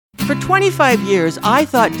For 25 years, I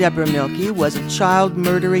thought Debra Milke was a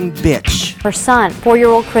child-murdering bitch. Her son,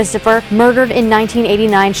 4-year-old Christopher, murdered in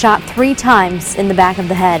 1989, shot 3 times in the back of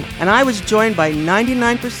the head. And I was joined by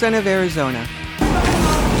 99% of Arizona.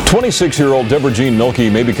 26-year-old Debra Jean Milke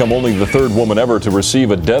may become only the 3rd woman ever to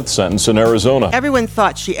receive a death sentence in Arizona. Everyone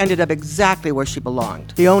thought she ended up exactly where she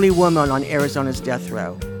belonged, the only woman on Arizona's death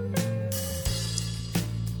row.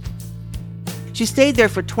 She stayed there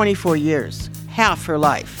for 24 years, half her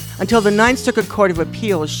life, until the Ninth Circuit Court of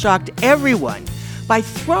Appeals shocked everyone by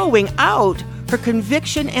throwing out her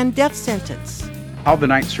conviction and death sentence. How the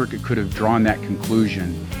Ninth Circuit could have drawn that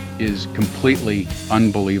conclusion is completely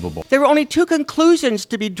unbelievable. There were only 2 conclusions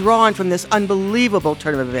to be drawn from this unbelievable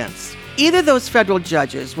turn of events. Either those federal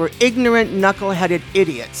judges were ignorant, knuckle-headed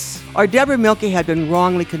idiots, or Debra Milke had been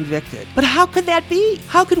wrongly convicted. But how could that be?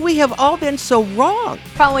 How could we have all been so wrong?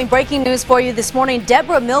 Following breaking news for you this morning,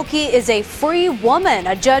 Debra Milke is a free woman.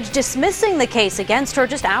 A judge dismissing the case against her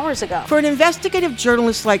just hours ago. For an investigative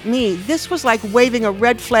journalist like me, this was like waving a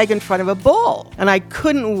red flag in front of a bull. And I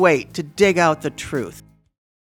couldn't wait to dig out the truth.